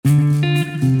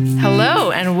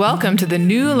welcome to the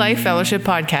New Life Fellowship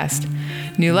podcast.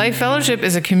 New Life Fellowship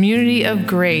is a community of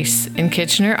grace in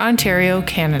Kitchener, Ontario,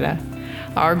 Canada.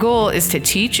 Our goal is to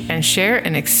teach and share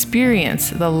and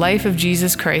experience the life of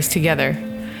Jesus Christ together.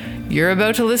 You're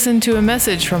about to listen to a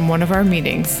message from one of our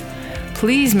meetings.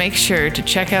 Please make sure to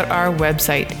check out our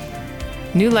website,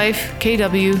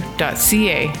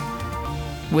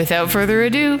 newlifekw.ca. Without further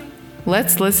ado,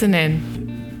 let's listen in.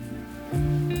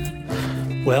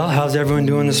 Well, how's everyone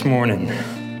doing this morning?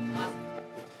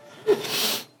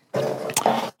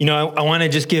 You know, I want to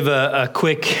just give a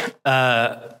quick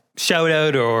shout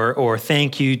out or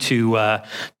thank you to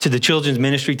the children's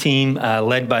ministry team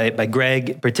led by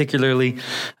Greg particularly.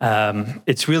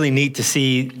 It's really neat to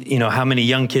see how many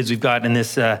young kids we've got in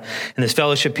this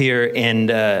fellowship here, and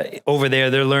over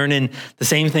there they're learning the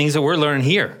same things that we're learning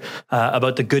here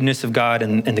about the goodness of God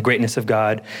and the greatness of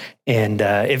God. And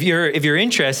if you're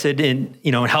interested in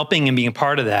in helping and being a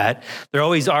part of that, they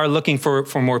always are looking for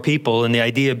more people. And the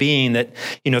idea being that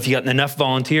if you got enough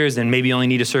volunteers, then maybe you only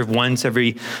need to serve once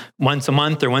a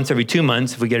month or once every 2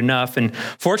 months if we get enough. And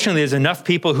fortunately, there's enough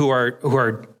people who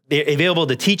are available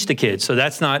to teach the kids. So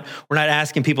we're not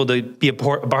asking people to be a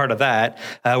part of that.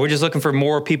 We're just looking for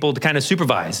more people to kind of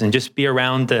supervise and just be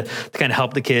around to kind of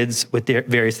help the kids with their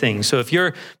various things. So if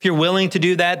you're willing to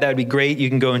do that, that'd be great. You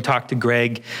can go and talk to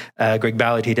Greg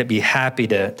Ballard. He'd be happy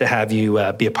to have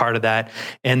you be a part of that.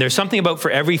 And there's something about for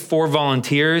every 4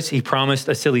 volunteers, he promised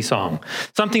a silly song.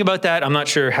 Something about that, I'm not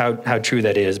sure how true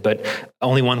that is, but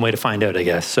only one way to find out, I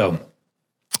guess.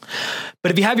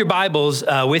 But if you have your Bibles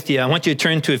with you, I want you to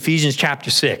turn to Ephesians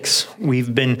chapter 6.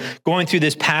 We've been going through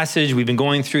this passage. We've been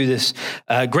going through this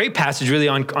great passage really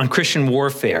on Christian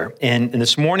warfare. And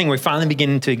this morning, we're finally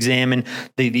beginning to examine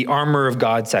the armor of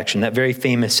God section, that very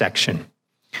famous section.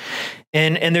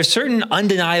 And there's certain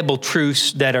undeniable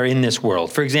truths that are in this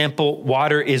world. For example,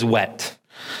 water is wet.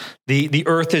 The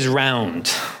earth is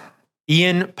round.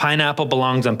 Ian, pineapple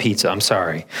belongs on pizza. I'm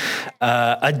sorry.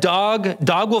 A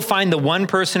dog will find the one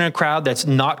person in a crowd that's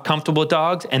not comfortable with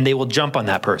dogs, and they will jump on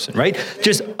that person, right?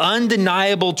 Just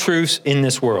undeniable truths in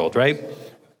this world, right?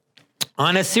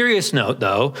 On a serious note,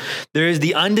 though, there is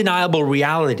the undeniable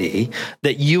reality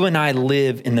that you and I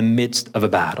live in the midst of a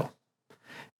battle.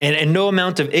 And no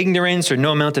amount of ignorance or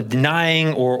no amount of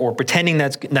denying or pretending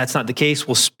that's not the case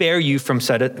will spare you from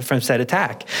said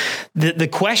attack. The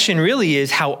question really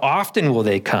is, how often will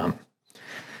they come?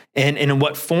 And in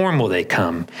what form will they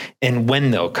come? And when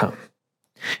they'll come?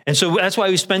 And so that's why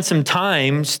we spent some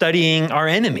time studying our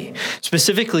enemy,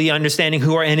 specifically understanding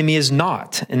who our enemy is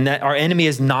not, and that our enemy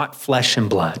is not flesh and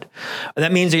blood.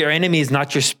 That means that your enemy is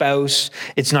not your spouse,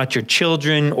 it's not your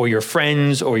children or your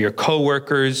friends or your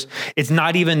coworkers. It's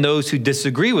not even those who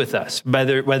disagree with us,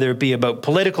 whether it be about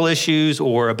political issues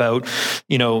or about,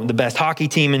 the best hockey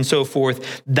team and so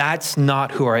forth. That's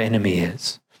not who our enemy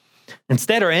is.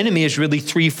 Instead, our enemy is really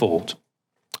threefold.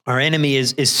 Our enemy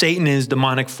is Satan and his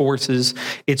demonic forces.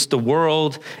 It's the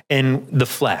world and the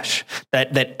flesh.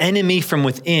 That enemy from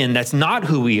within, that's not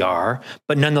who we are,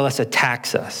 but nonetheless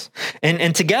attacks us.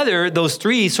 And together, those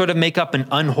three sort of make up an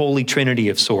unholy trinity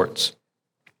of sorts.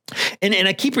 And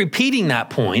I keep repeating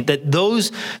that point, that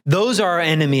those are our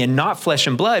enemy and not flesh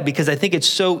and blood, because I think it's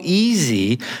so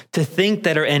easy to think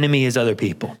that our enemy is other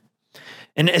people.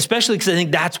 And especially because I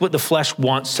think that's what the flesh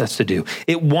wants us to do.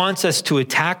 It wants us to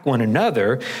attack one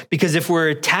another, because if we're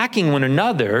attacking one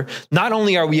another, not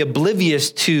only are we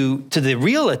oblivious to the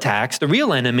real attacks, the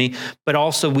real enemy, but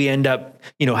also we end up,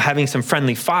 having some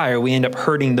friendly fire. We end up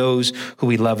hurting those who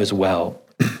we love as well.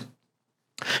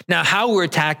 Now, how we're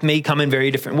attacked may come in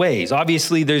very different ways.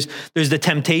 Obviously, there's the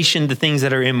temptation to things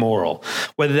that are immoral,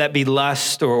 whether that be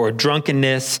lust or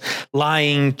drunkenness,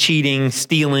 lying, cheating,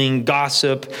 stealing,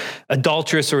 gossip,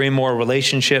 adulterous or immoral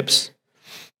relationships.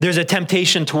 There's a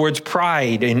temptation towards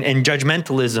pride and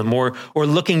judgmentalism or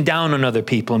looking down on other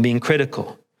people and being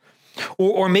critical.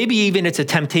 Or maybe even it's a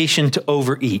temptation to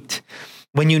overeat.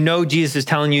 When Jesus is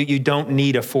telling you don't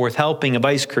need a 4th helping of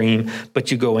ice cream,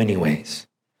 but you go anyways.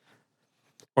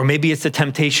 Or maybe it's the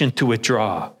temptation to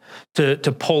withdraw, to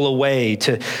pull away,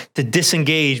 to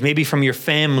disengage, maybe from your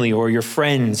family or your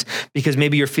friends, because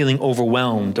maybe you're feeling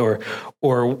overwhelmed, or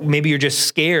maybe you're just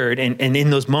scared. And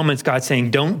in those moments, God's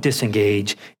saying, don't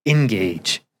disengage,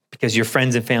 engage, because your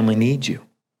friends and family need you.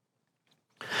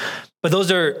 But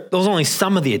those are only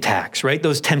some of the attacks, right?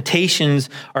 Those temptations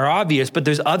are obvious, but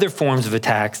there's other forms of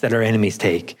attacks that our enemies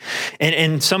take.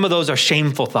 And some of those are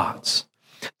shameful thoughts.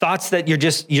 Thoughts that you're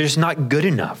just not good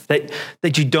enough,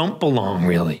 that you don't belong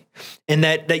really, and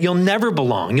that you'll never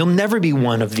belong. You'll never be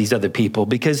one of these other people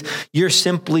because you're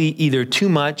simply either too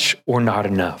much or not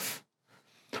enough.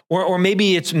 Or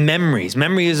maybe it's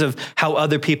memories of how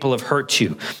other people have hurt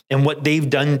you and what they've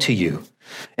done to you.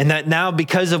 And that now,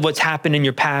 because of what's happened in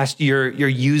your past, you're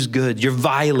used good, you're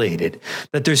violated,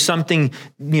 that there's something,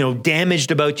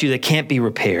 damaged about you that can't be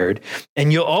repaired.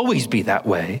 And you'll always be that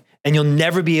way, and you'll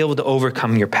never be able to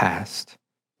overcome your past.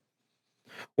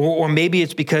 Or maybe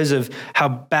it's because of how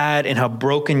bad and how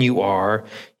broken you are,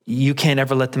 you can't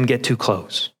ever let them get too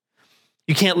close.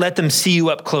 You can't let them see you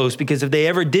up close, because if they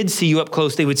ever did see you up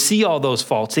close, they would see all those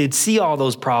faults. They'd see all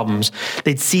those problems.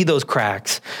 They'd see those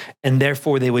cracks. And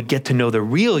therefore, they would get to know the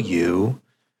real you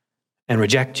and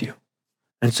reject you.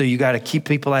 And so you got to keep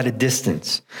people at a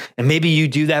distance. And maybe you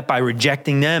do that by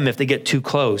rejecting them if they get too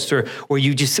close, or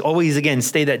you just always, again,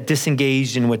 stay that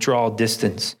disengaged and withdrawal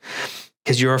distance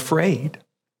because you're afraid.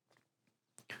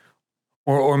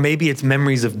 Or maybe it's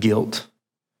memories of guilt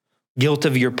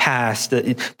of your past,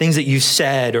 things that you've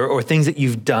said or things that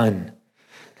you've done,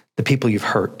 the people you've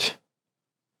hurt.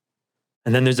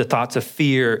 And then there's the thoughts of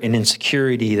fear and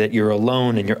insecurity that you're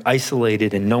alone and you're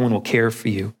isolated and no one will care for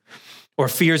you. Or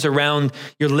fears around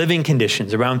your living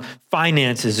conditions, around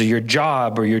finances or your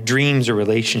job or your dreams or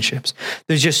relationships.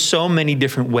 There's just so many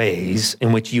different ways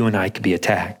in which you and I could be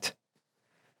attacked.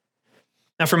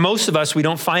 Now, for most of us, we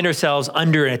don't find ourselves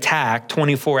under an attack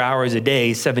 24 hours a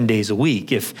day, 7 days a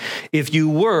week. If you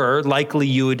were, likely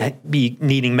you would be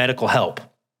needing medical help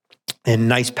in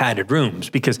nice padded rooms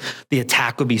because the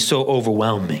attack would be so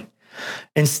overwhelming.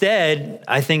 Instead,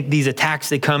 I think these attacks,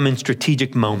 they come in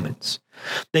strategic moments.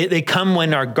 They come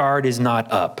when our guard is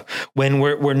not up, when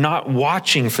we're not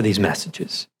watching for these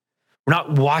messages. We're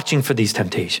not watching for these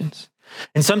temptations.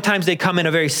 And sometimes they come in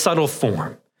a very subtle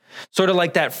form. Sort of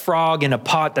like that frog in a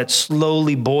pot that's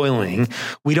slowly boiling.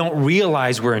 We don't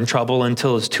realize we're in trouble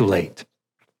until it's too late.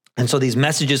 And so these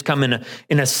messages come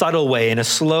in a subtle way, in a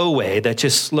slow way, that's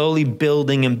just slowly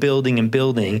building and building and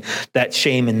building that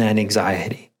shame and that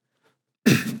anxiety.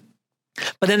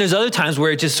 But then there's other times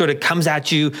where it just sort of comes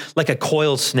at you like a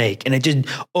coiled snake and it just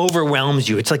overwhelms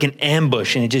you. It's like an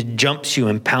ambush and it just jumps you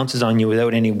and pounces on you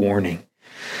without any warning.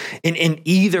 In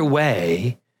either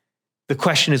way, the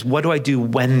question is, what do I do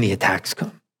when the attacks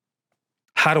come?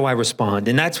 How do I respond?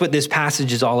 And that's what this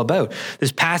passage is all about.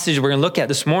 This passage we're going to look at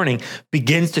this morning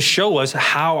begins to show us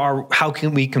how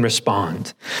we can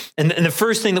respond. And the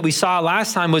first thing that we saw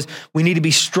last time was we need to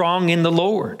be strong in the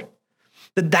Lord.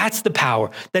 That's the power,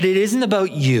 that it isn't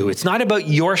about you. It's not about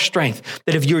your strength,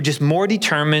 that if you were just more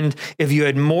determined, if you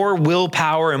had more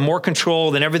willpower and more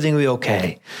control, then everything would be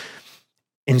okay.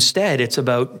 Instead, it's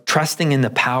about trusting in the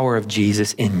power of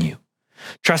Jesus in you.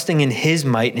 Trusting in his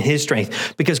might and his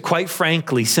strength. Because quite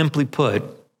frankly, simply put,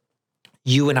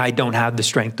 you and I don't have the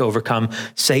strength to overcome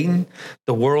Satan,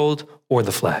 the world, or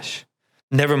the flesh.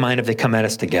 Never mind if they come at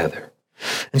us together.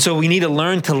 And so we need to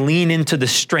learn to lean into the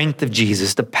strength of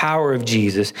Jesus, the power of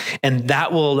Jesus, and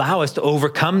that will allow us to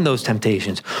overcome those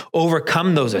temptations,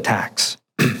 overcome those attacks.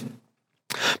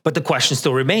 But the question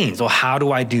still remains, well, how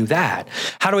do I do that?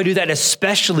 How do I do that,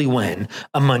 especially when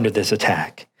I'm under this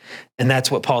attack? And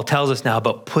that's what Paul tells us now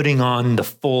about putting on the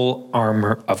full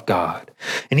armor of God.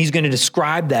 And he's going to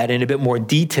describe that in a bit more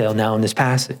detail now in this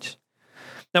passage.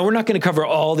 Now, we're not going to cover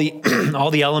all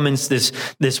the elements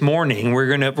this morning. We're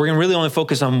going to really only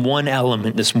focus on one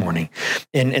element this morning,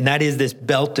 and that is this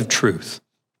belt of truth.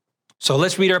 So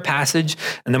let's read our passage,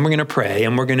 and then we're going to pray,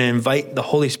 and we're going to invite the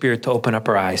Holy Spirit to open up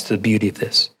our eyes to the beauty of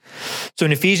this. So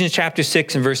in Ephesians chapter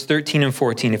 6 and verse 13 and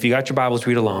 14, if you got your Bibles,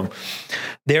 read along.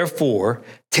 Therefore,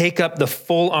 take up the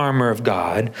full armor of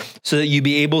God so that you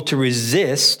be able to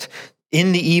resist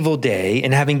in the evil day,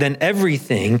 and having done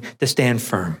everything, to stand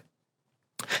firm.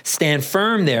 Stand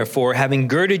firm, therefore, having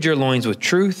girded your loins with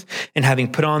truth and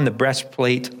having put on the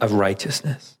breastplate of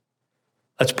righteousness.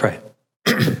 Let's pray.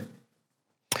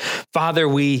 Father,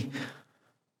 we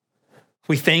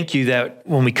thank you that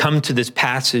when we come to this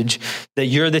passage, that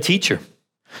you're the teacher.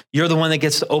 You're the one that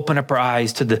gets to open up our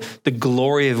eyes to the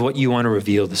glory of what you want to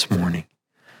reveal this morning.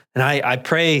 And I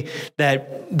pray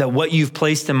that what you've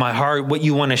placed in my heart, what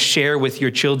you want to share with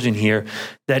your children here,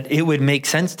 that it would make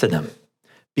sense to them.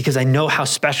 Because I know how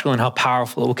special and how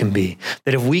powerful it can be.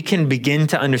 That if we can begin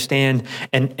to understand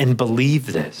and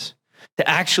believe this, to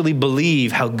actually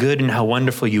believe how good and how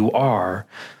wonderful you are,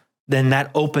 then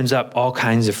that opens up all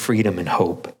kinds of freedom and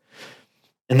hope.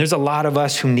 And there's a lot of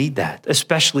us who need that,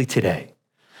 especially today.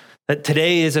 That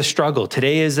today is a struggle.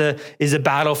 Today is a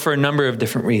battle for a number of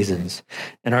different reasons.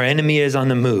 And our enemy is on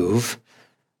the move,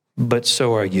 but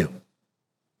so are you.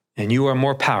 And you are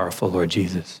more powerful, Lord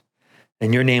Jesus.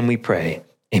 In your name we pray.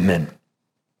 Amen.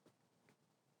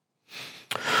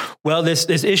 Well, this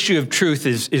issue of truth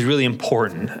is really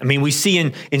important. I mean, we see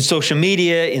in social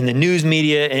media, in the news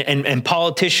media, and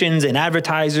politicians and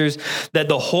advertisers that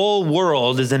the whole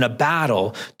world is in a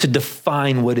battle to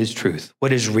define what is truth,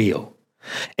 what is real.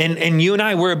 And you and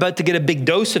I, we're about to get a big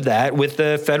dose of that with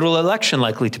the federal election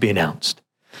likely to be announced.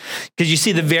 Because you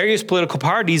see the various political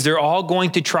parties, they're all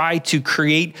going to try to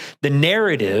create the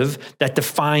narrative that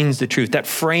defines the truth, that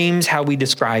frames how we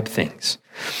describe things.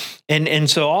 And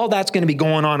so all that's going to be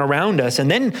going on around us.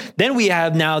 And then we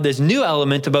have now this new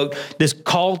element about this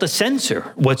call to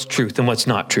censor what's truth and what's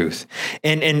not truth.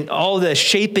 And all the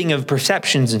shaping of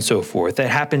perceptions and so forth that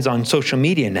happens on social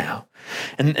media now.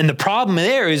 And the problem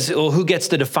there is, well, who gets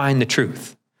to define the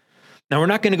truth? Now, we're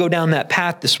not going to go down that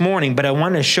path this morning, but I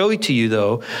want to show to you,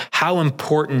 though, how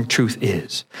important truth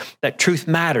is. That truth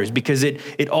matters because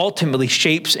it ultimately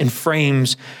shapes and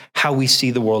frames how we see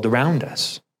the world around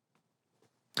us.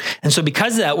 And so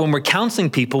because of that, when we're counseling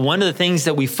people, one of the things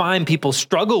that we find people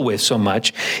struggle with so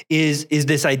much is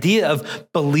this idea of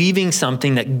believing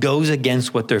something that goes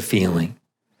against what they're feeling.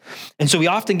 And so we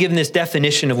often give them this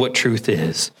definition of what truth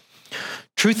is.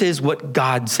 Truth is what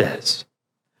God says.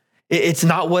 It's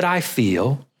not what I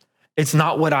feel, it's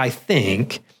not what I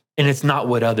think, and it's not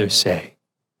what others say.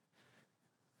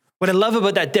 What I love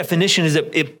about that definition is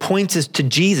that it points us to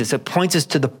Jesus. It points us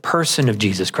to the person of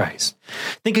Jesus Christ.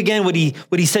 Think again what he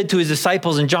said to his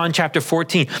disciples in John chapter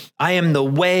 14. I am the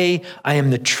way, I am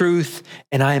the truth,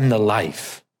 and I am the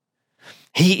life.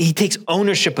 He takes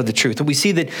ownership of the truth. And we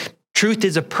see that truth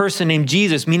is a person named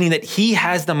Jesus, meaning that he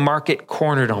has the market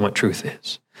cornered on what truth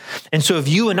is. And so if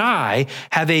you and I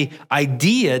have an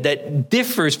idea that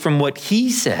differs from what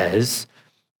he says,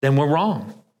 then we're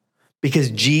wrong.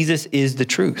 Because Jesus is the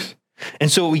truth.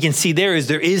 And so what we can see there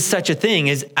is such a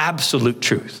thing as absolute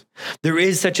truth. There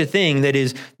is such a thing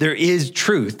there is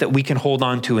truth that we can hold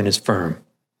on to and is firm.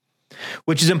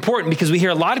 Which is important because we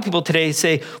hear a lot of people today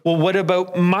say, well, what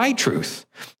about my truth?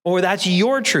 Or that's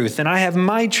your truth and I have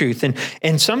my truth.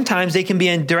 And sometimes they can be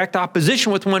in direct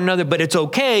opposition with one another, but it's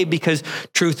okay because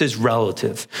truth is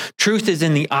relative. Truth is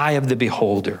in the eye of the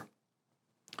beholder.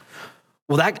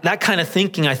 Well, that kind of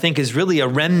thinking, I think, is really a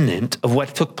remnant of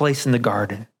what took place in the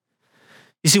garden.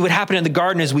 You see, what happened in the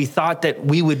garden is we thought that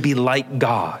we would be like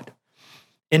God.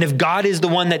 And if God is the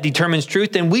one that determines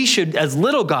truth, then we should, as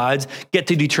little gods, get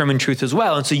to determine truth as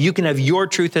well. And so you can have your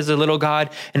truth as a little God,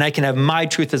 and I can have my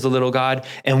truth as a little God,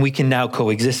 and we can now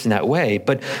coexist in that way.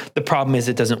 But the problem is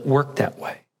it doesn't work that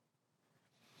way.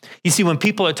 You see, when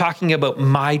people are talking about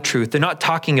my truth, they're not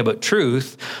talking about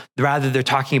truth. Rather, they're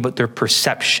talking about their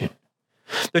perception.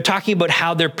 They're talking about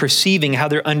how they're perceiving, how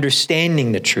they're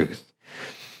understanding the truth.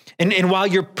 And while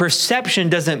your perception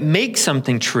doesn't make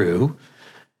something true,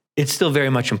 it's still very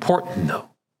much important, though.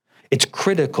 It's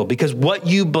critical because what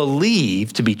you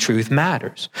believe to be truth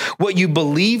matters. What you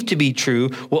believe to be true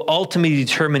will ultimately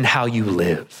determine how you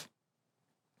live.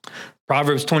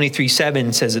 Proverbs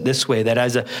 23:7 says it this way, that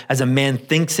as a man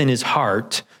thinks in his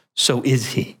heart, so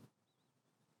is he.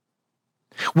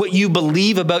 What you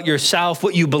believe about yourself,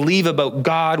 what you believe about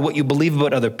God, what you believe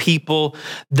about other people,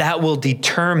 that will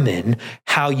determine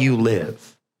how you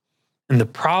live. And the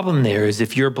problem there is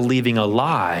if you're believing a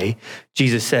lie,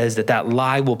 Jesus says that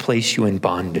lie will place you in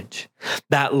bondage.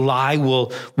 That lie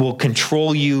will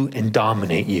control you and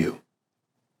dominate you.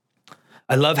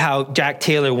 I love how Jack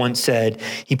Taylor once said,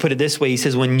 he put it this way, he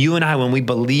says, when we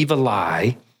believe a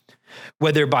lie,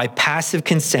 whether by passive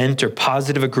consent or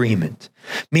positive agreement,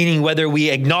 meaning whether we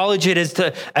acknowledge it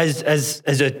as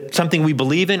something we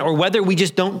believe in, or whether we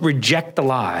just don't reject the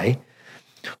lie,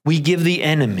 we give the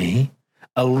enemy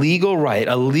a legal right,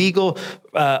 a legal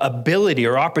ability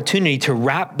or opportunity to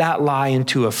wrap that lie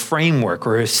into a framework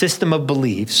or a system of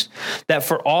beliefs that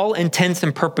for all intents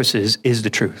and purposes is the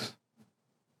truth.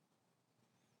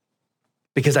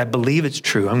 Because I believe it's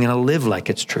true, I'm going to live like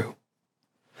it's true.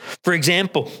 For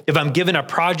example, if I'm given a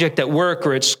project at work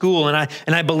or at school and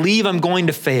I believe I'm going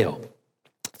to fail,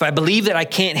 if I believe that I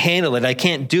can't handle it, I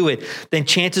can't do it, then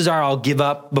chances are I'll give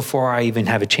up before I even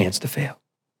have a chance to fail.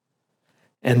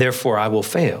 And therefore I will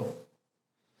fail.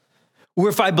 Or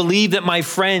if I believe that my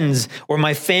friends or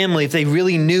my family, if they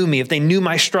really knew me, if they knew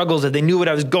my struggles, if they knew what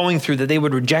I was going through, that they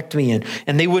would reject me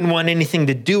and they wouldn't want anything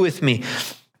to do with me,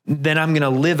 then I'm going to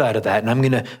live out of that and I'm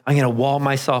going to wall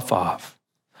myself off.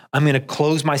 I'm going to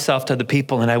close myself to other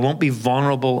people and I won't be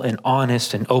vulnerable and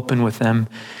honest and open with them.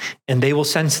 And they will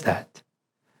sense that.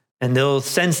 And they'll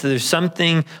sense that there's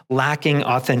something lacking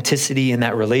authenticity in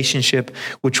that relationship,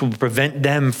 which will prevent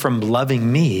them from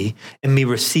loving me and me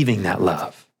receiving that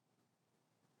love.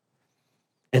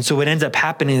 And so what ends up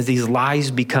happening is these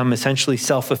lies become essentially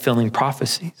self-fulfilling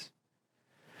prophecies.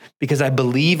 because I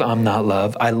believe I'm not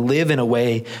loved, I live in a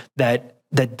way that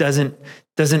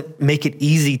doesn't make it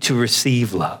easy to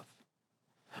receive love.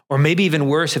 Or maybe even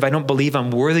worse, if I don't believe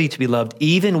I'm worthy to be loved,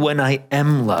 even when I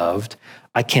am loved,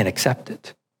 I can't accept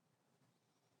it.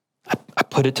 I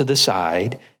put it to the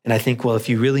side and I think, well, if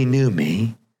you really knew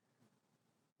me,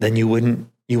 then you wouldn't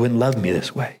love me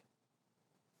this way.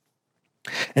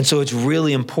 And so it's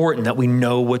really important that we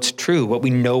know what's true, what we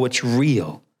know what's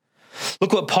real.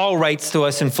 Look what Paul writes to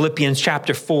us in Philippians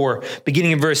chapter 4,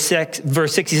 beginning in verse 6.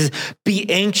 He says, be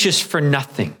anxious for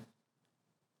nothing.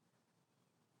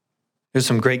 There's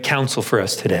some great counsel for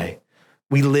us today.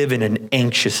 We live in an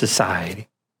anxious society.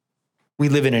 We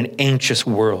live in an anxious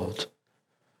world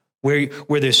where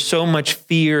there's so much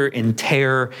fear and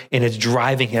terror, and it's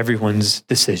driving everyone's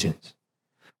decisions.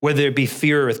 Whether it be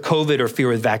fear with COVID or fear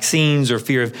with vaccines or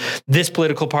fear of this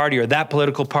political party or that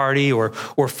political party or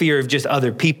fear of just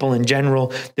other people in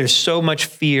general, there's so much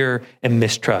fear and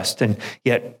mistrust. And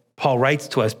yet Paul writes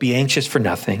to us, be anxious for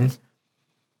nothing,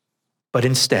 but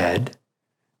instead,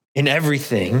 in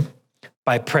everything,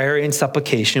 by prayer and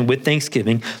supplication with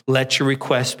thanksgiving, let your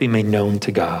requests be made known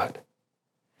to God.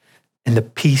 And the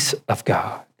peace of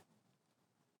God,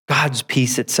 God's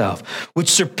peace itself, which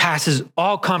surpasses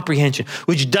all comprehension,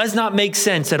 which does not make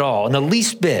sense at all in the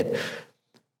least bit,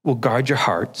 will guard your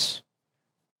hearts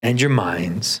and your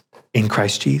minds in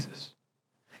Christ Jesus.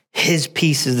 His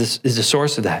peace is the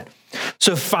source of that.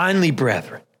 So finally,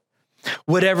 brethren,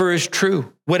 whatever is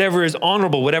true, whatever is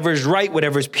honorable, whatever is right,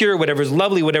 whatever is pure, whatever is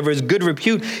lovely, whatever is good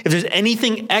repute, if there's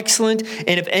anything excellent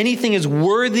and if anything is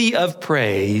worthy of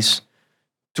praise,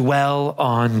 dwell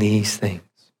on these things.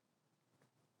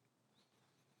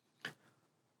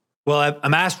 Well,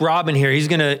 I'm asked Robin here. He's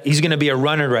gonna be a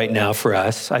runner right now for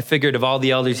us. I figured of all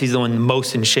the elders, he's the one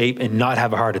most in shape and not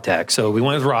have a heart attack. So we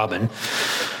went with Robin.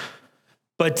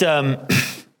 But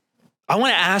I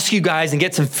want to ask you guys and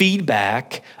get some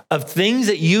feedback of things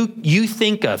that you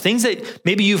think of, things that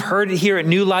maybe you've heard it here at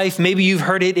New Life, maybe you've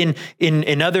heard it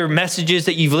in other messages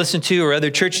that you've listened to or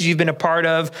other churches you've been a part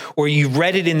of, or you've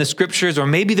read it in the scriptures, or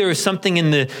maybe there was something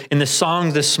in the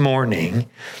song this morning,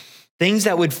 things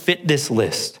that would fit this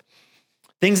list.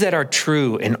 Things that are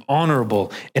true and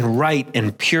honorable and right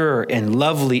and pure and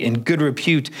lovely and good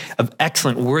repute, of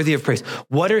excellent, worthy of praise.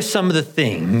 What are some of the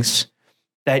things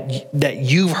that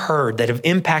you've heard that have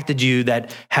impacted you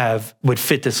that would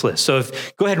fit this list? So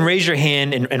go ahead and raise your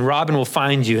hand and Robin will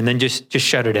find you and then just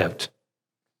shout it out.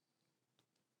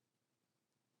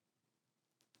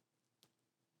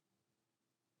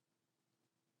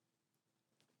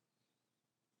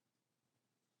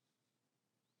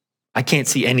 I can't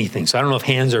see anything, so I don't know if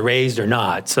hands are raised or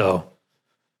not, so.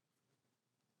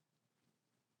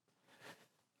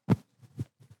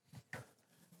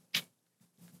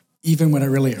 Even when it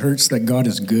really hurts, that God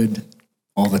is good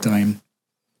all the time.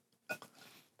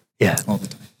 Yeah. All the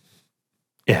time.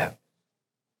 Yeah.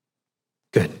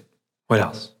 Good. What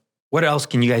else? What else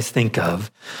can you guys think of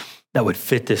that would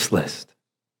fit this list?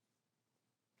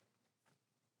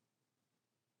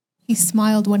 He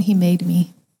smiled when he made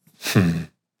me.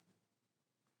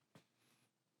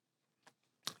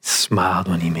 Smiled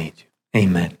when he made you.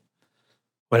 Amen.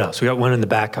 What else? We got one in the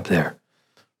back up there.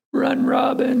 Run,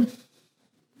 Robin.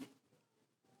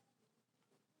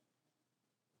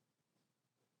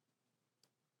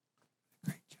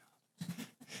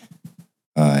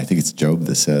 I think it's Job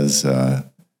that says,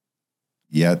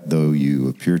 yet though you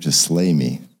appear to slay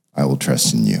me, I will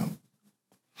trust in you.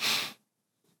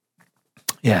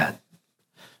 Yeah.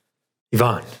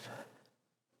 Yvonne.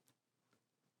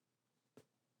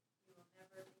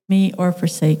 Me or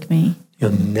forsake me.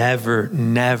 You'll never,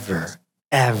 never,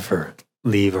 ever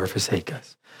leave or forsake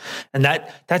us. And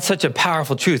that's such a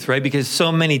powerful truth, right? Because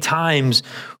so many times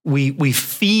we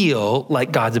feel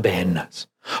like God's abandoned us.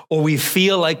 Or we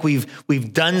feel like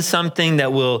we've done something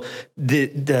that will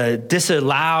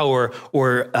disallow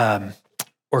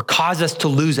or cause us to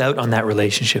lose out on that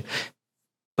relationship.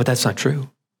 But that's not true.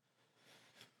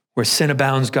 Where sin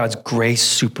abounds, God's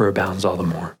grace superabounds all the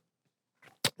more.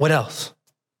 What else?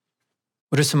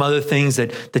 What are some other things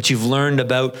that you've learned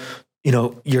about,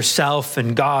 yourself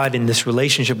and God in this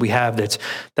relationship we have that's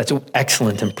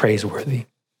excellent and praiseworthy?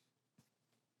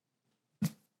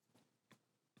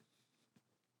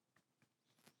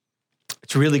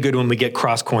 It's really good when we get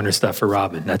cross-corner stuff for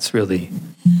Robin. That's really...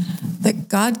 That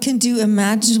God can do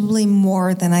imaginably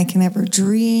more than I can ever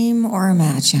dream or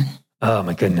imagine. Oh,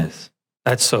 my goodness.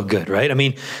 That's so good, right? I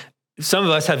mean, some of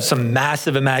us have some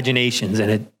massive imaginations,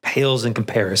 and it pales in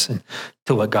comparison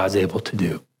to what God's able to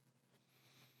do.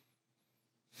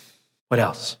 What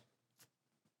else?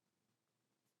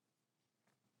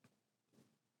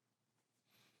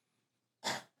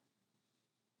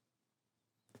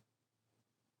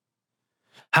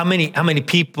 How many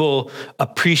people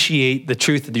appreciate the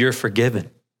truth that you're forgiven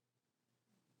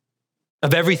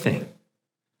of everything,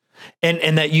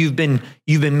 and that you've been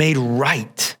made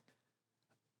right,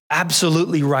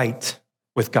 absolutely right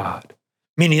with God,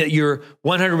 meaning that you're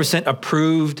 100%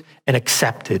 approved and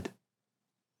accepted,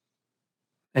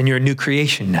 and you're a new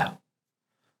creation now,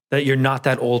 that you're not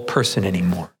that old person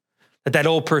anymore, that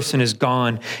old person is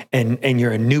gone, and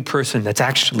you're a new person that's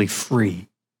actually free.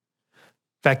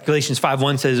 In fact, Galatians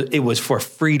 5:1 says it was for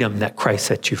freedom that Christ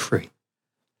set you free.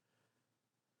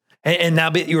 And now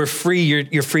that you're free,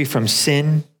 you're free from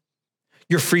sin.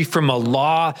 You're free from a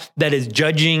law that is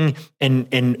judging and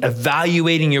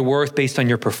evaluating your worth based on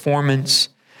your performance.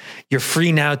 You're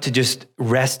free now to just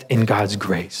rest in God's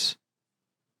grace.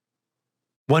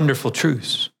 Wonderful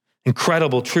truths,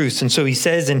 incredible truths. And so he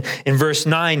says in verse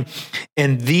 9,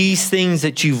 and these things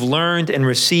that you've learned and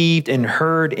received and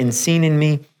heard and seen in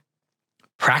me,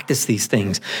 practice these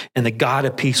things, and the God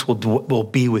of peace will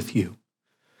be with you.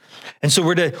 And so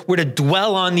we're to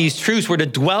dwell on these truths. We're to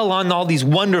dwell on all these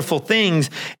wonderful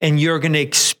things, and you're going to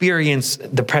experience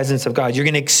the presence of God. You're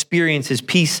going to experience his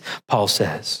peace, Paul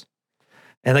says.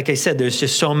 And like I said, there's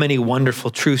just so many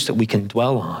wonderful truths that we can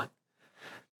dwell on.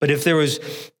 But if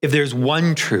there's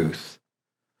one truth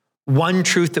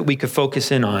that we could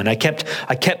focus in on, I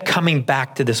kept coming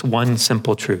back to this one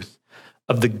simple truth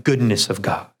of the goodness of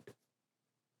God.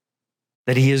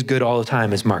 That he is good all the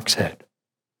time, as Mark said.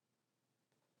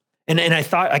 And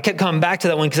I kept coming back to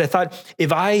that one because I thought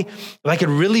if I could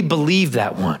really believe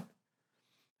that one,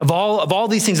 of all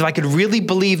these things, if I could really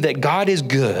believe that God is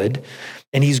good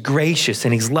and he's gracious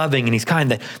and he's loving and he's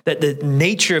kind, that the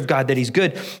nature of God, that he's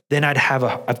good, then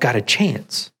I've got a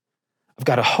chance. I've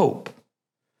got a hope.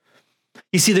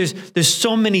 You see, there's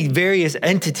so many various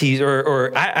entities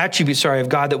or attributes, of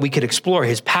God that we could explore.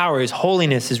 His power, his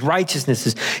holiness, his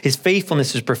righteousness, his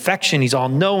faithfulness, his perfection. He's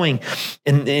all-knowing,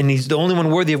 and he's the only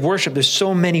one worthy of worship. There's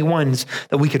so many ones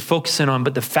that we could focus in on.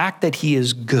 But the fact that he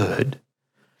is good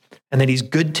and that he's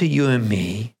good to you and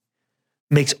me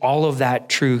makes all of that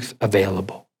truth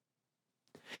available.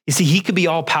 You see, he could be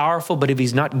all-powerful, but if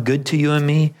he's not good to you and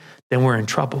me, then we're in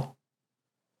trouble.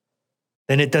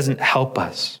 Then it doesn't help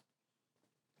us.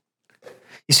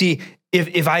 You see,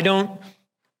 if I don't,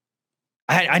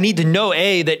 I need to know,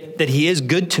 that he is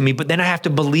good to me, but then I have to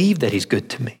believe that he's good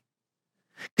to me.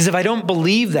 Because if I don't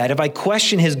believe that, if I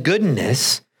question his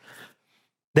goodness,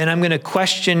 then I'm going to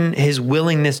question his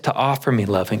willingness to offer me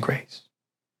love and grace.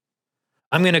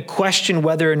 I'm going to question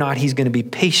whether or not he's going to be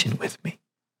patient with me,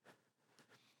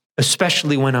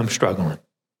 especially when I'm struggling.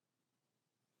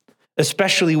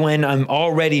 Especially when I'm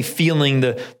already feeling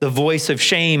the voice of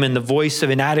shame and the voice of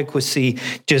inadequacy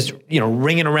just,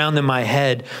 ringing around in my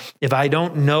head. If I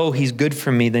don't know he's good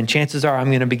for me, then chances are I'm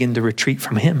going to begin to retreat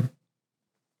from him.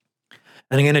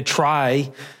 And I'm going to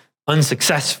try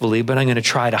unsuccessfully, but I'm going to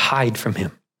try to hide from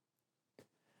him.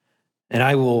 And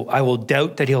I will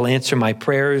doubt that he'll answer my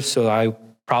prayers, so I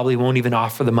probably won't even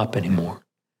offer them up anymore.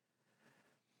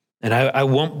 And I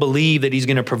won't believe that he's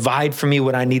going to provide for me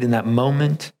what I need in that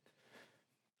moment.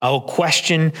 I'll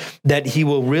question that he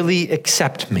will really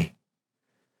accept me,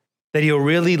 that he'll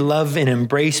really love and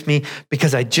embrace me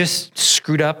because I just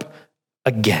screwed up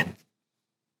again.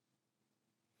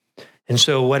 And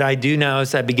so what I do now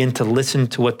is I begin to listen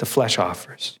to what the flesh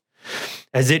offers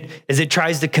as it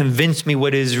tries to convince me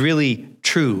what is really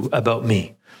true about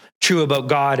me, true about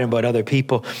God and about other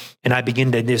people. And I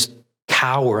begin to just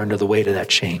cower under the weight of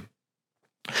that shame,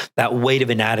 that weight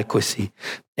of inadequacy.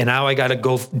 And now I got to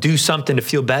go do something to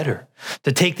feel better,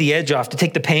 to take the edge off, to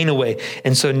take the pain away.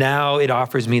 And so now it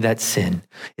offers me that sin.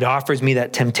 It offers me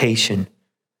that temptation.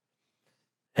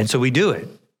 And so we do it,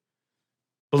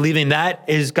 believing that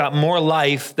has got more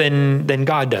life than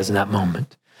God does in that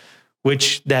moment,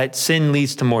 which that sin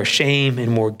leads to more shame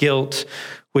and more guilt,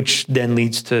 which then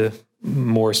leads to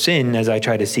more sin as I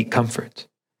try to seek comfort.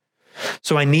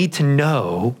 So I need to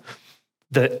know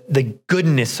the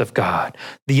goodness of God,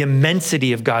 the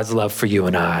immensity of God's love for you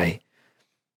and I.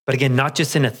 But again, not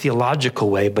just in a theological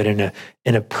way, but in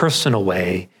a personal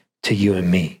way to you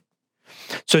and me.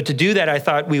 So to do that, I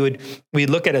thought we'd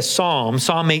look at a psalm,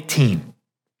 Psalm 18.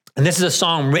 And this is a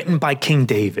psalm written by King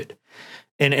David.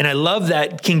 And I love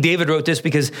that King David wrote this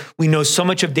because we know so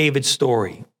much of David's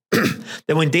story.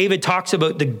 That when David talks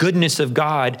about the goodness of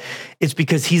God, it's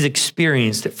because he's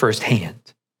experienced it firsthand.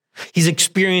 He's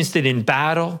experienced it in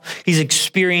battle. He's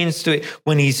experienced it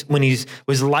when his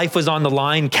life was on the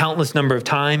line countless number of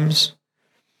times.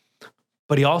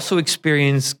 But he also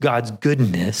experienced God's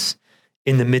goodness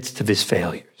in the midst of his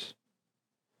failures.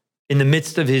 In the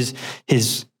midst of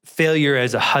his failure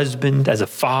as a husband, as a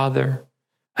father,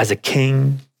 as a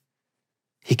king,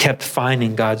 he kept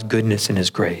finding God's goodness and his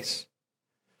grace.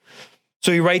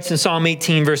 So he writes in Psalm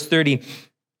 18, verse 30,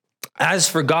 as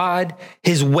for God,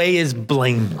 his way is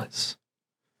blameless.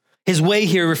 His way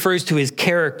here refers to his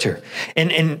character.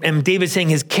 And David's saying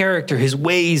his character, his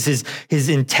ways, his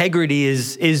integrity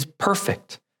is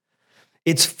perfect.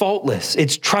 It's faultless.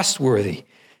 It's trustworthy.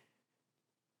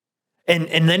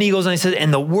 And then he goes on and says,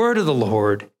 and the word of the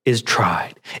Lord is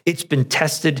tried. It's been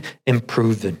tested and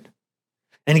proven.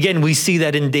 And again, we see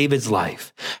that in David's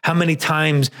life. How many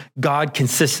times God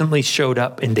consistently showed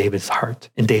up in David's heart,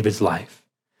 in David's life.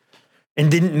 And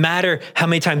didn't matter how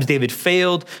many times David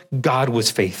failed, God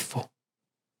was faithful.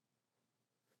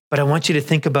 But I want you to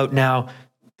think about now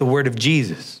the word of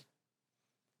Jesus.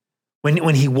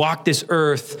 When he walked this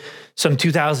earth some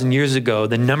 2,000 years ago,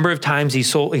 the number of times he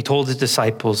told his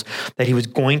disciples that he was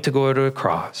going to go to a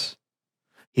cross.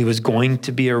 He was going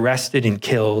to be arrested and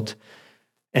killed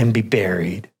and be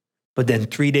buried. But then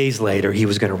 3 days later, he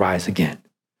was going to rise again.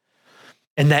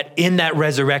 And that in that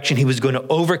resurrection, he was going to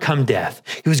overcome death.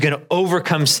 He was going to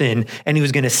overcome sin, and he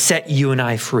was going to set you and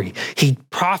I free. He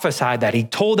prophesied that. He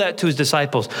told that to his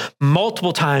disciples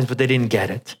multiple times, but they didn't get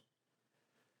it.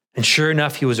 And sure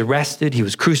enough, he was arrested, he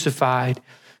was crucified,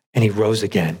 and he rose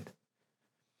again.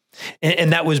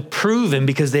 And that was proven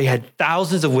because they had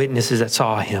thousands of witnesses that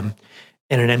saw him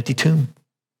in an empty tomb.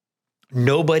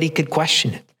 Nobody could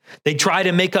question it. They tried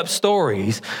to make up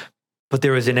stories, but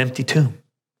there was an empty tomb.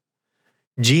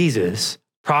 Jesus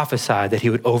prophesied that he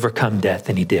would overcome death,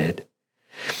 and he did.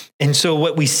 And so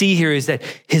what we see here is that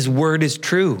his word is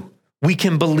true. We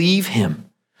can believe him.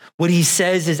 What he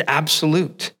says is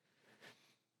absolute.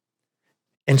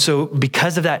 And so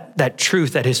because of that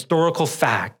truth, that historical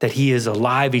fact that he is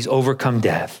alive, he's overcome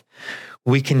death,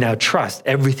 we can now trust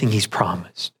everything he's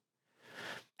promised.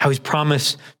 How he's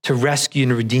promised to rescue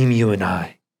and redeem you and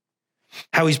I.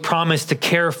 How he's promised to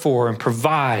care for and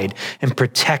provide and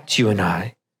protect you and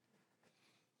I.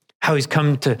 How he's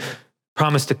come to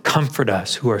promise to comfort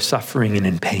us who are suffering and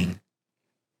in pain.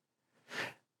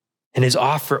 And his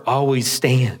offer always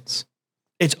stands.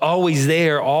 It's always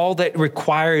there. All that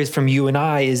requires from you and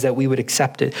I is that we would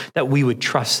accept it, that we would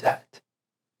trust that.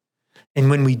 And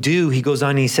when we do, he goes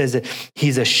on and he says that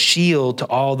he's a shield to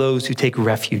all those who take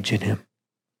refuge in him.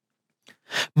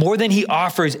 More than he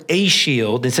offers a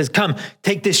shield and says, come,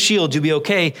 take this shield, you'll be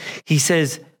okay. He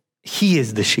says, he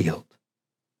is the shield.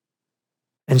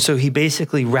 And so he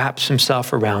basically wraps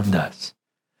himself around us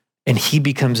and he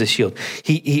becomes a shield.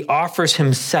 He offers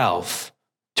himself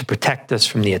to protect us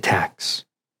from the attacks.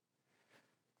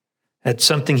 That's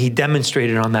something he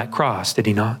demonstrated on that cross, did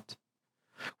he not?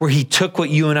 Where he took what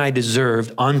you and I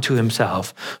deserved onto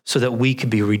himself so that we could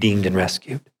be redeemed and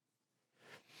rescued.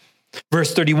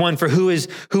 Verse 31, for who is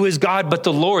God but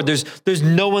the Lord? There's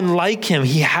no one like him.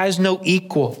 He has no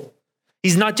equal.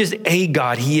 He's not just a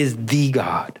God, he is the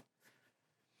God.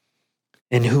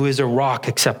 And who is a rock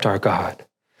except our God?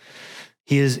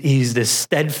 He's the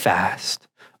steadfast,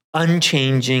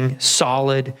 unchanging,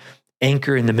 solid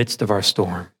anchor in the midst of our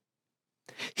storm.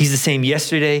 He's the same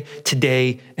yesterday,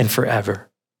 today, and forever,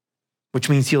 which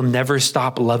means he'll never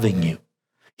stop loving you.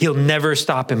 He'll never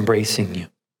stop embracing you.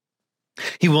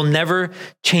 He will never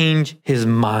change his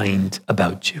mind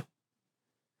about you,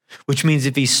 which means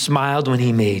if he smiled when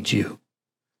he made you,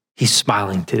 he's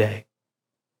smiling today.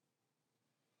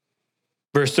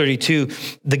 Verse 32,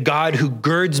 the God who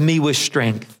girds me with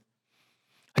strength.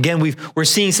 Again, we're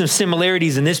seeing some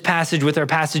similarities in this passage with our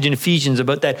passage in Ephesians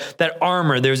about that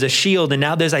armor. There's a shield, and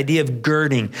now there's idea of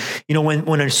girding. You know,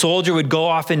 when a soldier would go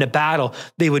off into battle,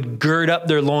 they would gird up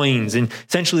their loins, and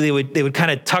essentially they would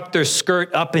kind of tuck their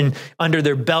skirt up and under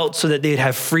their belt so that they'd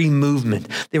have free movement.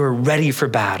 They were ready for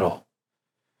battle.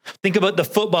 Think about the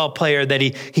football player that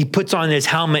he puts on his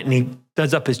helmet and he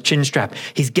does up his chin strap.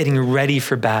 He's getting ready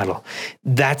for battle.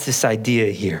 That's this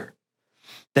idea here,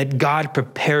 that God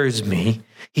prepares me.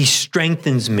 He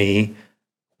strengthens me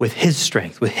with his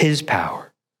strength, with his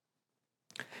power,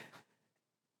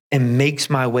 and makes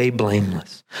my way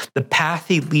blameless. The path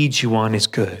he leads you on is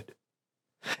good.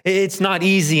 It's not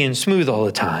easy and smooth all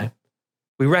the time.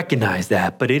 We recognize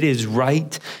that, but it is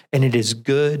right and it is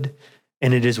good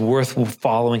and it is worth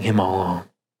following him along.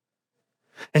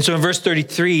 And so in verse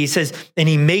 33, he says, and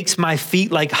he makes my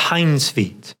feet like hinds'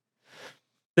 feet.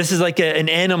 This is like an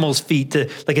animal's feet,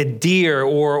 like a deer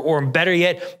or better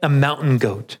yet, a mountain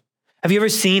goat. Have you ever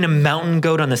seen a mountain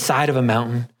goat on the side of a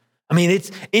mountain? I mean,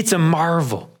 it's a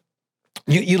marvel.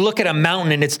 You look at a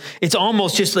mountain and it's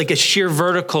almost just like a sheer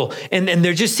vertical and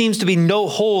there just seems to be no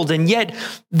hold, and yet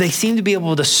they seem to be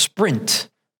able to sprint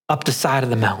up the side of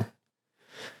the mountain.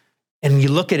 And you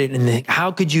look at it and think,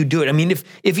 how could you do it? I mean, if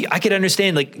I could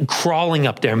understand like crawling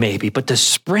up there maybe, but to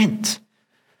sprint,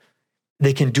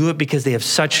 they can do it because they have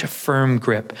such a firm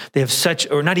grip. They have such,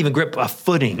 or not even grip, a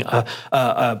footing,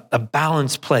 a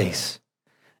balanced place.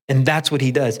 And that's what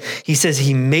he does. He says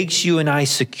he makes you and I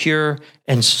secure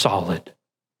and solid.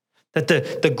 That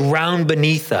the ground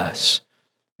beneath us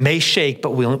may shake,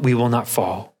 but we will not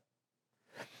fall.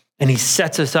 And he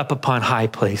sets us up upon high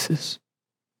places.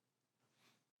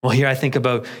 Well, here I think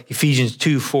about Ephesians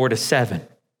 2:4-7,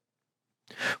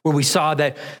 where we saw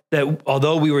that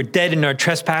although we were dead in our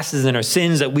trespasses and our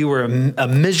sins, that we were a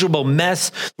miserable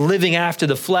mess, living after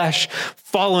the flesh,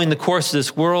 following the course of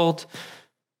this world,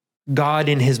 God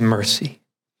in his mercy,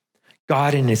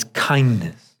 God in his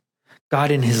kindness,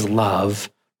 God in his love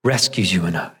rescues you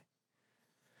and I.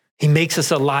 He makes us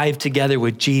alive together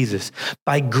with Jesus.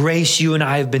 By grace, you and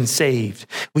I have been saved.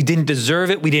 We didn't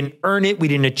deserve it. We didn't earn it. We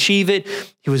didn't achieve it.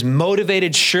 He was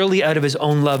motivated surely out of his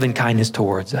own love and kindness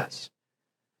towards us.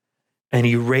 And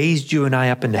he raised you and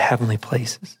I up into heavenly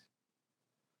places.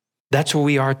 That's where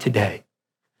we are today.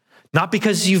 Not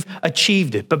because you've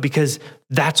achieved it, but because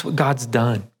that's what God's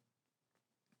done.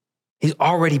 He's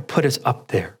already put us up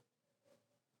there.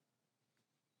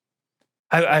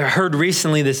 I heard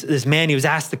recently this man, he was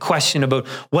asked the question about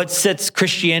what sets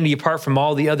Christianity apart from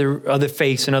all the other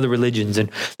faiths and other religions. And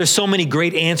there's so many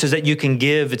great answers that you can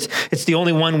give. It's the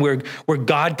only one where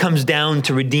God comes down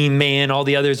to redeem man. All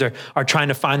the others are trying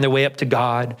to find their way up to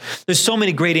God. There's so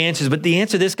many great answers, but the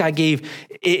answer this guy gave,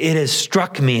 it has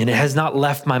struck me and it has not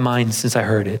left my mind since I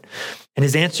heard it. And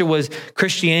his answer was,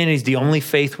 Christianity is the only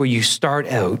faith where you start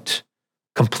out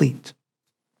complete.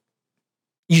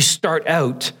 You start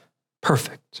out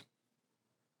perfect.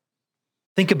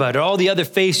 Think about it. All the other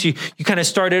faiths, you kind of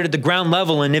start out at the ground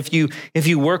level, and if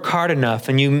you work hard enough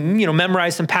and you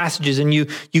memorize some passages and you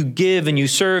give and you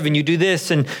serve and you do this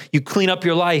and you clean up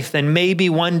your life, then maybe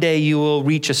one day you will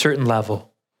reach a certain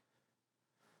level.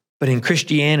 But in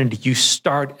Christianity, you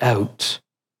start out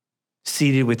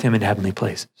seated with him in heavenly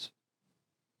places.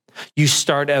 You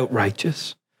start out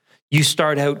righteous. You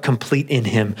start out complete in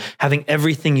him, having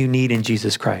everything you need in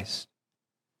Jesus Christ.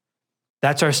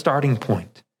 That's our starting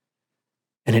point.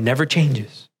 And it never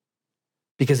changes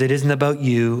because it isn't about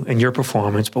you and your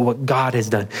performance, but what God has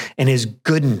done and his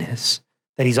goodness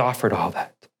that he's offered all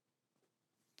that.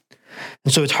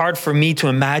 And so it's hard for me to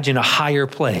imagine a higher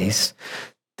place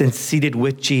than seated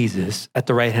with Jesus at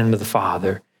the right hand of the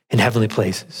Father in heavenly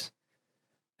places.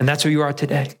 And that's where you are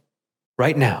today,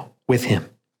 right now, with him.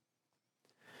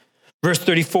 Verse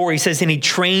 34, he says, and he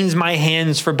trains my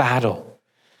hands for battle.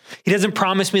 He doesn't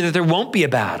promise me that there won't be a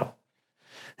battle.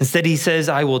 Instead, he says,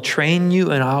 I will train you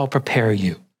and I'll prepare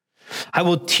you. I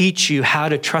will teach you how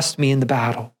to trust me in the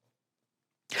battle.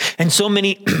 And so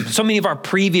many of our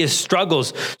previous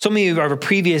struggles, so many of our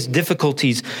previous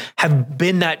difficulties have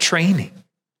been that training.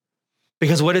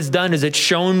 Because what it's done is it's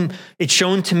shown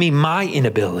to me my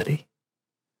inability.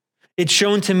 It's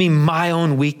shown to me my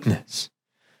own weakness,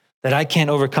 that I can't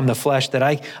overcome the flesh, that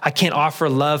I can't offer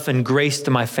love and grace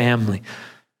to my family.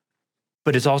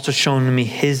 But it's also shown to me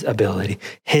his ability,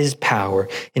 his power,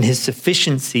 and his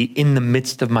sufficiency in the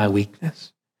midst of my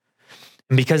weakness.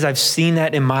 And because I've seen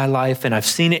that in my life and I've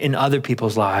seen it in other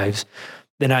people's lives,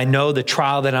 then I know the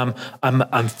trial that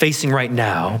I'm facing right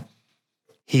now,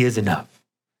 he is enough.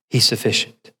 He's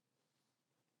sufficient.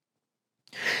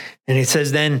 And it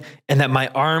says then, and that my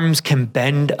arms can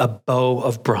bend a bow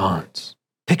of bronze.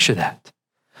 Picture that.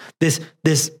 This,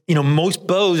 most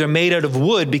bows are made out of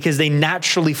wood because they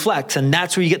naturally flex, and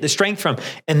that's where you get the strength from,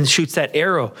 and shoots that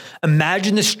arrow.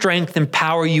 Imagine the strength and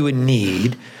power you would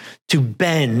need to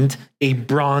bend a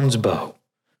bronze bow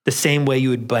the same way you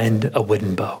would bend a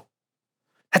wooden bow.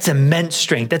 That's immense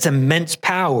strength. That's immense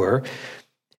power,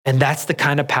 and that's the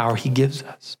kind of power he gives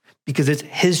us because it's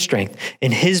his strength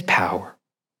and his power.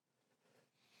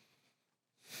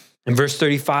 In verse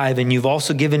 35, and you've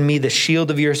also given me the shield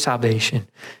of your salvation.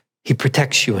 He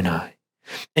protects you and I.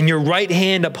 And your right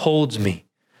hand upholds me.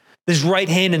 This right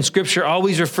hand in Scripture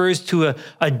always refers to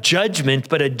a judgment,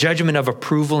 but a judgment of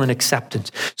approval and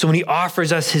acceptance. So when he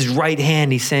offers us his right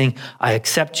hand, he's saying, I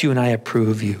accept you and I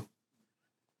approve you.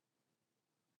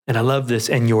 And I love this.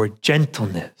 And your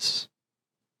gentleness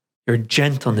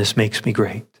makes me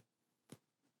great.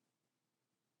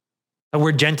 The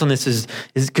word gentleness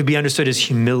could be understood as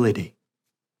humility,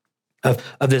 of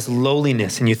this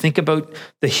lowliness. And you think about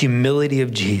the humility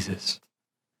of Jesus,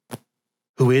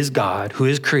 who is God, who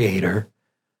is creator,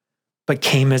 but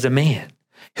came as a man,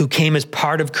 who came as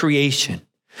part of creation.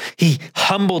 He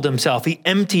humbled himself. He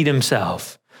emptied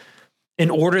himself in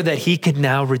order that he could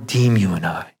now redeem you and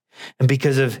I. And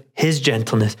because of his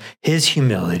gentleness, his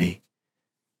humility,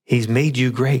 he's made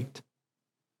you great.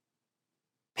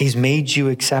 He's made you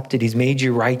accepted. He's made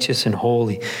you righteous and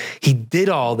holy. He did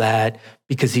all that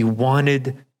because he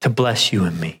wanted to bless you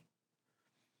and me.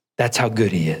 That's how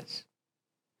good he is.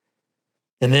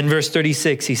 And then verse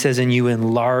 36, he says, and you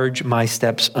enlarge my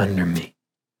steps under me.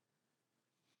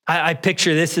 I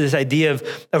picture this idea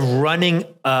of running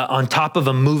on top of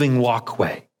a moving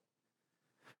walkway.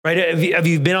 Right? Have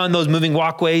you been on those moving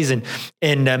walkways and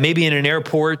maybe in an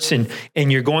airport and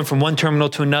you're going from one terminal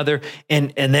to another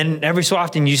and then every so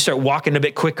often you start walking a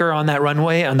bit quicker on that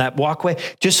runway, on that walkway,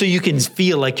 just so you can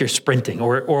feel like you're sprinting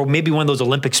or maybe one of those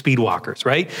Olympic speed walkers,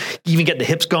 right? You even get the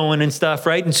hips going and stuff,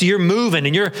 right? And so you're moving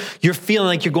and you're feeling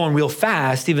like you're going real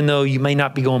fast, even though you may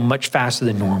not be going much faster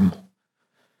than normal.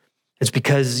 It's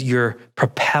because you're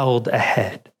propelled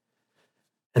ahead.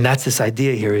 And that's this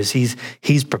idea here is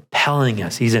he's propelling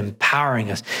us. He's empowering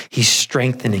us. He's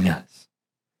strengthening us.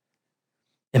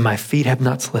 And my feet have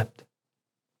not slipped.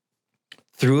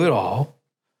 Through it all,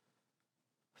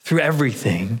 through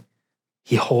everything,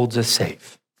 he holds us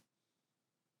safe.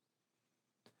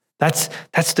 That's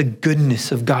the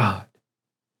goodness of God.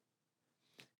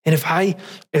 And if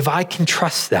I can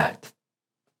trust that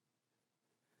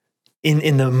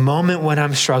in the moment when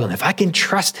I'm struggling, if I can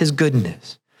trust his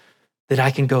goodness, that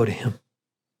I can go to him.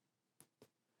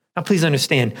 Now, please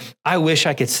understand, I wish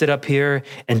I could sit up here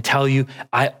and tell you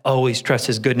I always trust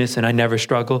his goodness and I never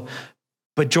struggle.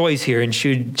 But Joy's here and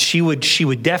she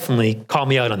would definitely call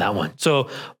me out on that one. So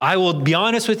I will be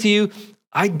honest with you,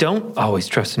 I don't always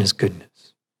trust in his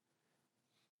goodness.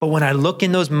 But when I look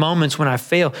in those moments when I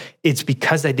fail, it's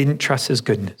because I didn't trust his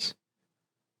goodness.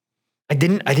 I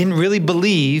didn't really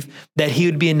believe that he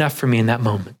would be enough for me in that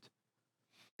moment.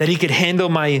 That he could handle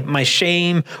my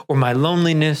shame or my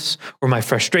loneliness or my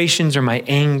frustrations or my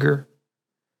anger.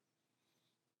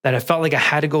 That I felt like I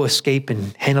had to go escape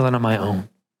and handle it on my own.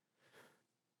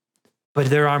 But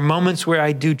there are moments where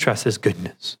I do trust his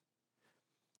goodness,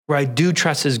 where I do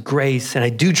trust his grace and I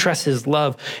do trust his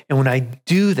love. And when I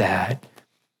do that,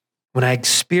 when I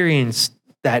experience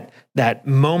that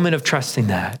moment of trusting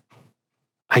that,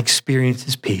 I experience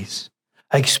his peace.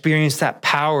 I experience that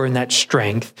power and that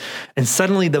strength, and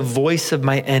suddenly the voice of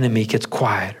my enemy gets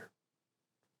quieter.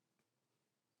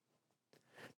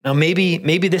 Now, maybe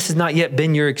this has not yet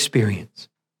been your experience.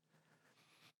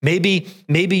 Maybe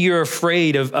you're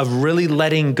afraid of really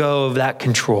letting go of that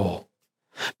control.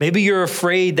 Maybe you're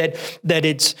afraid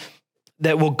that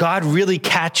will God really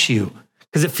catch you?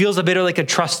 Because it feels a bit like a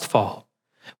trust fall.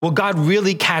 Will God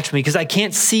really catch me? Because I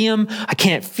can't see him, I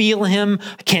can't feel him,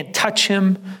 I can't touch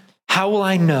him. How will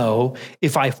I know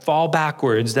if I fall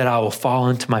backwards that I will fall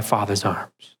into my Father's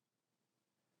arms?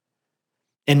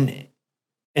 And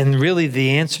really the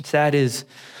answer to that is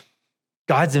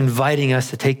God's inviting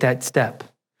us to take that step.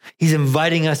 He's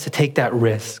inviting us to take that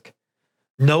risk,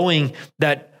 knowing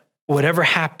that whatever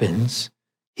happens,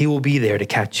 he will be there to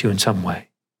catch you in some way.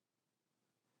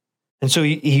 And so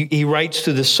he writes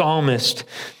to the psalmist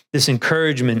this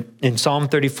encouragement in Psalm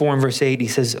 34 and verse 8. He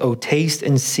says, "Oh, taste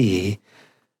and see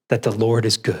that the Lord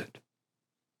is good."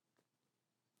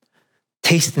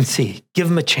 Taste and see. Give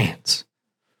him a chance.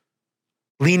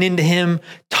 Lean into him.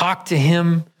 Talk to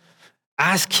him.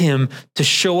 Ask him to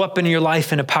show up in your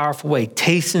life in a powerful way.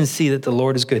 Taste and see that the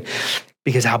Lord is good.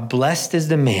 Because how blessed is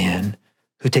the man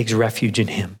who takes refuge in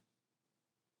him.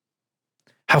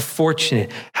 How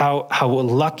fortunate, how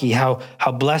lucky, how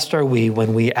blessed are we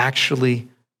when we actually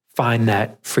find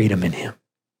that freedom in him.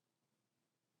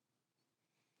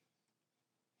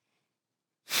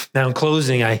 Now, in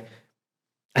closing, I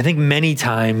think many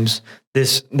times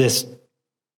this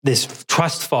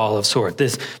trust fall of sort,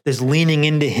 this leaning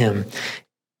into him,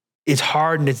 it's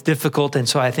hard and it's difficult. And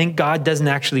so I think God doesn't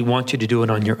actually want you to do it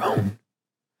on your own.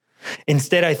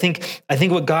 Instead, I think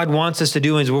what God wants us to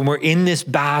do is when we're in this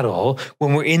battle,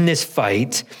 when we're in this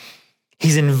fight,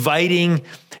 he's inviting,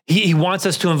 he wants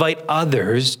us to invite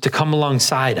others to come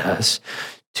alongside us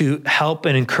to help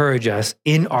and encourage us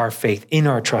in our faith, in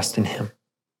our trust in him.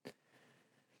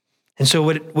 And so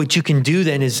what you can do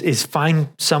then is find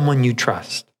someone you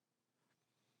trust.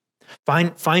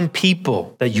 Find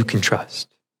people that you can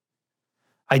trust.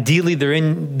 Ideally,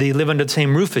 they live under the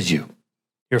same roof as you,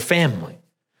 your family.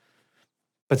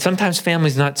 But sometimes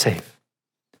family's not safe.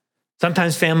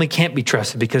 Sometimes family can't be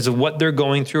trusted because of what they're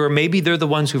going through, or maybe they're the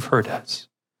ones who've hurt us.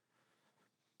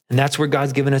 And that's where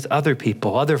God's given us other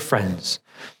people, other friends,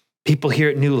 people here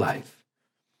at New Life.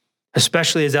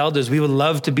 Especially as elders, we would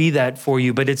love to be that for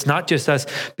you, but it's not just us,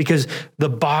 because the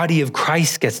body of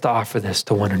Christ gets to offer this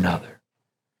to one another.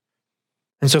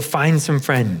 And so find some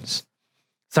friends,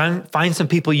 Find some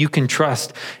people you can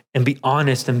trust and be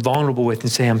honest and vulnerable with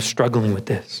and say, I'm struggling with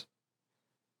this.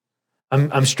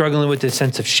 I'm struggling with this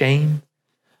sense of shame.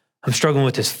 I'm struggling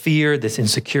with this fear, this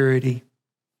insecurity.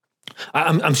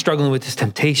 I'm struggling with this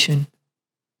temptation.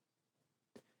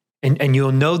 And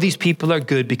you'll know these people are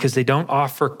good because they don't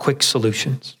offer quick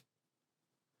solutions.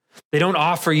 They don't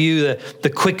offer you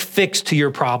the quick fix to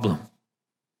your problem.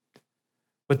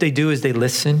 What they do is they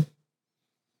listen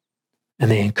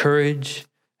and they encourage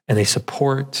and they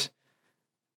support,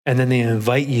 and then they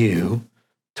invite you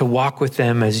to walk with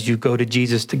them as you go to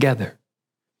Jesus together.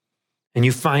 And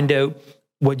you find out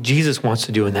what Jesus wants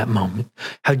to do in that moment,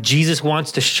 how Jesus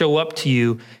wants to show up to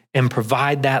you and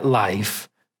provide that life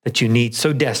that you need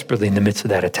so desperately in the midst of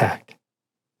that attack.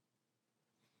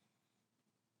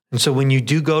 And so when you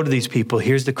do go to these people,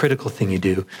 here's the critical thing you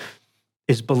do,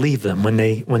 is believe them when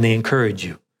they encourage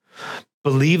you.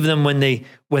 Believe them when they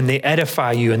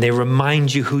edify you and they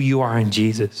remind you who you are in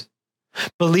Jesus.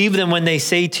 Believe them when they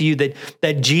say to you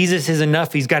that Jesus is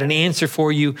enough. He's got an answer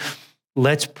for you.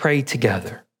 Let's pray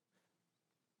together.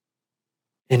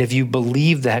 And if you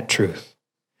believe that truth,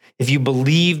 if you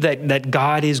believe that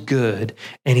God is good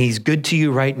and he's good to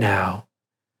you right now,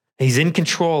 he's in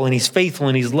control and he's faithful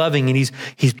and he's loving and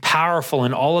he's powerful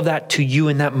and all of that to you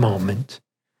in that moment,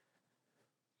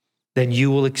 then you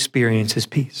will experience his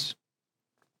peace.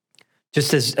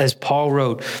 Just as Paul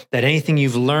wrote, that anything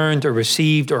you've learned or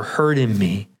received or heard in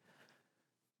me,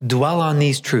 dwell on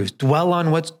these truths, dwell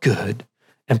on what's good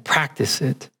and practice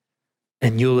it,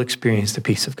 and you'll experience the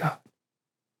peace of God.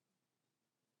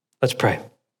 Let's pray.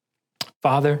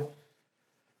 Father,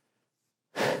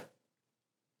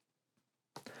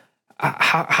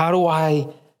 how do I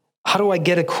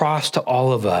get across to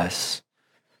all of us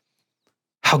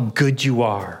how good you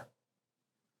are?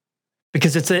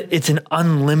 Because it's an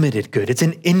unlimited good. It's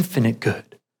an infinite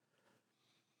good.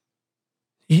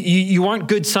 You aren't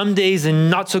good some days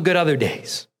and not so good other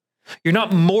days. You're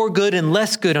not more good and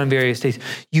less good on various days.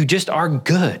 You just are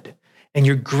good. And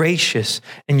you're gracious,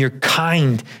 and you're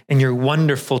kind, and you're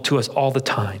wonderful to us all the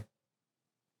time.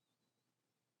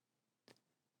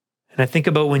 And I think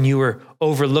about when you were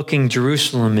overlooking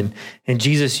Jerusalem, and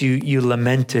Jesus, you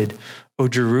lamented, "Oh,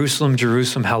 Jerusalem,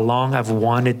 Jerusalem, how long I've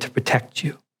wanted to protect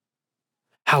you.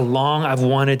 How long I've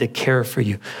wanted to care for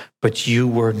you, but you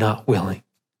were not willing."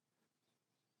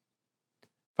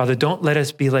 Father, don't let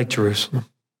us be like Jerusalem.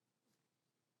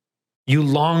 You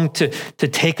long to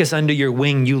take us under your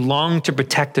wing. You long to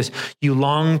protect us. You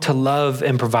long to love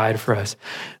and provide for us.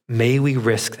 May we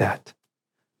risk that.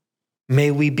 May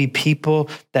we be people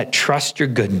that trust your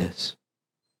goodness,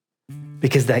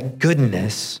 because that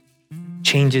goodness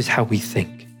changes how we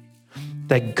think.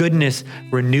 That goodness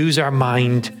renews our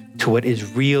mind to what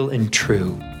is real and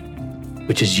true,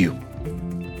 which is you.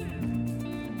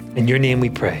 In your name we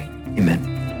pray.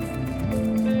 Amen.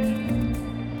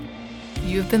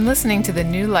 You've been listening to the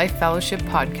New Life Fellowship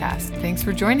podcast. Thanks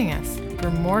for joining us.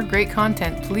 For more great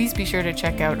content, please be sure to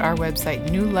check out our website,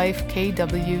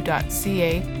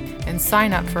 newlifekw.ca, and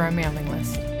sign up for our mailing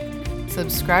list.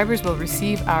 Subscribers will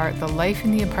receive our The Life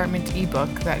in the Apartment ebook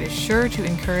that is sure to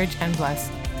encourage and bless.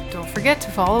 Don't forget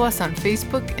to follow us on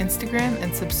Facebook, Instagram,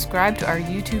 and subscribe to our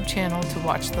YouTube channel to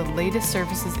watch the latest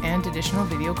services and additional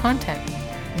video content.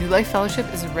 New Life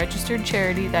Fellowship is a registered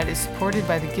charity that is supported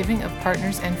by the giving of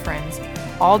partners and friends.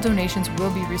 All donations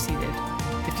will be received.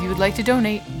 If you would like to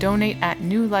donate at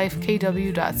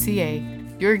newlifekw.ca.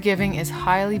 Your giving is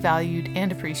highly valued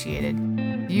and appreciated.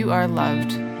 You are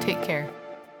loved. Take care.